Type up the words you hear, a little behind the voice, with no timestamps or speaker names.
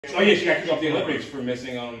Oh yeah, she got kicked off the Olympics for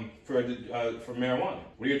missing for marijuana.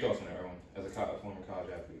 What are your thoughts on that, Erwin, as a former college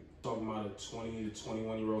athlete? Talking about a 20 to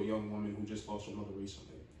 21-year-old young woman who just lost her mother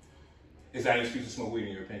recently. Is that an excuse to smoke weed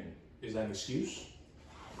in your opinion? Is that an excuse?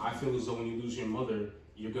 I feel as though when you lose your mother,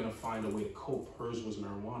 you're gonna find a way to cope. Hers was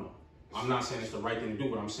marijuana. I'm not saying it's the right thing to do,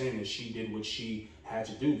 but I'm saying that she did what she had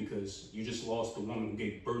to do because you just lost the woman who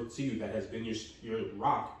gave birth to you that has been your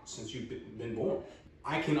rock since you've been born.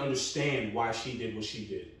 I can understand why she did what she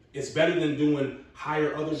did. It's better than doing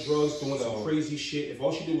higher other drugs, doing some crazy shit. If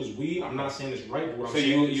all she did was weed, I'm not saying it's right, but what I'm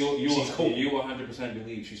saying is she's coping. You 100%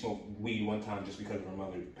 believe she smoked weed one time just because of her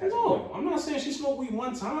mother passing away? No, I'm not saying she smoked weed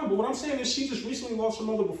one time, but what I'm saying is she just recently lost her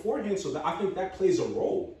mother beforehand, so I think that plays a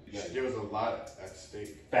role. Yeah, there was a lot at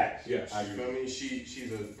stake. Facts. Yes. You feel me?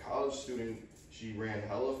 She's a college student. She ran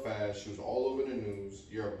hella fast. She was all over the news.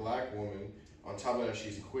 You're a black woman. On top of that,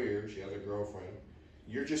 she's queer. She has a girlfriend.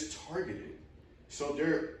 You're just targeted. So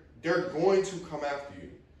they're going to come after you.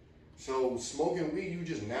 So smoking weed,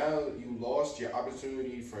 you lost your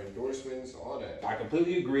opportunity for endorsements, all that. I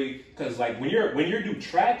completely agree because like when you do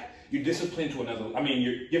track, you're disciplined to another. I mean,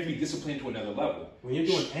 you have to be disciplined to another level. When you're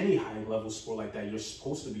doing any high level sport like that, you're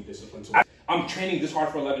supposed to be disciplined to. I'm training this hard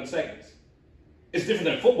for 11 seconds. It's different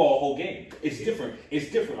than football, whole game. It's different.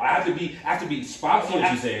 It's different. I have to be spot on. I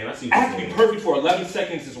have to be perfect for 11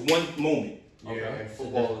 seconds. Is one moment. Yeah, and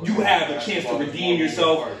football. You have a chance to redeem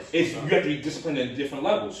yourself. You have to be disciplined at a different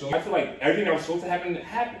level. So I feel like everything that was supposed to happen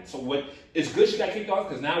happened. So it's good she got kicked off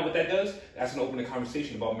because now what that does, that's an opening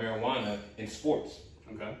conversation about marijuana in sports.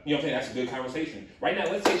 Okay. You know what I'm saying? That's a good conversation. Right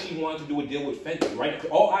now, let's say she wanted to do a deal with Fenty. Right?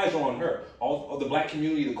 All eyes are on her. All the black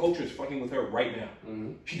community, the culture is fucking with her right now.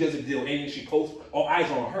 Mm-hmm. She does a deal, anything she posts, all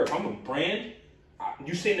eyes are on her. If I'm a brand,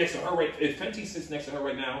 you sit next to her right. If Fenty sits next to her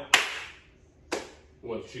right now,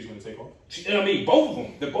 what, she's going to take off? I mean, both of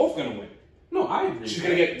them. They're both going to win. No, I agree. She's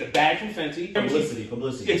going to get the bag from Fenty.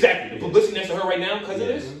 Publicity. Exactly. The publicity next to her right now because of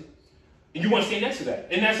this. And you want to stay next to that.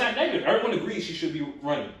 And that's not negative. Everyone agrees she should be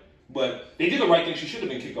running. But they did the right thing. She should have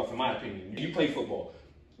been kicked off, in my opinion. You play football.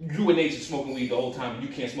 You and Nate smoking weed the whole time, and you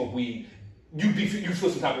can't smoke weed. You feel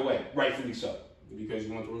some type of way. Rightfully so. Because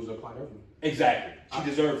you want the rules to apply to everyone. Exactly.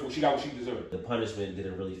 She got what she deserved. The punishment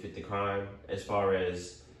didn't really fit the crime as far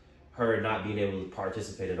as her not being able to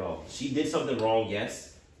participate at all. She did something wrong,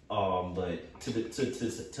 yes, but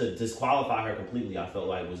to disqualify her completely, I felt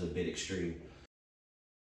like was a bit extreme.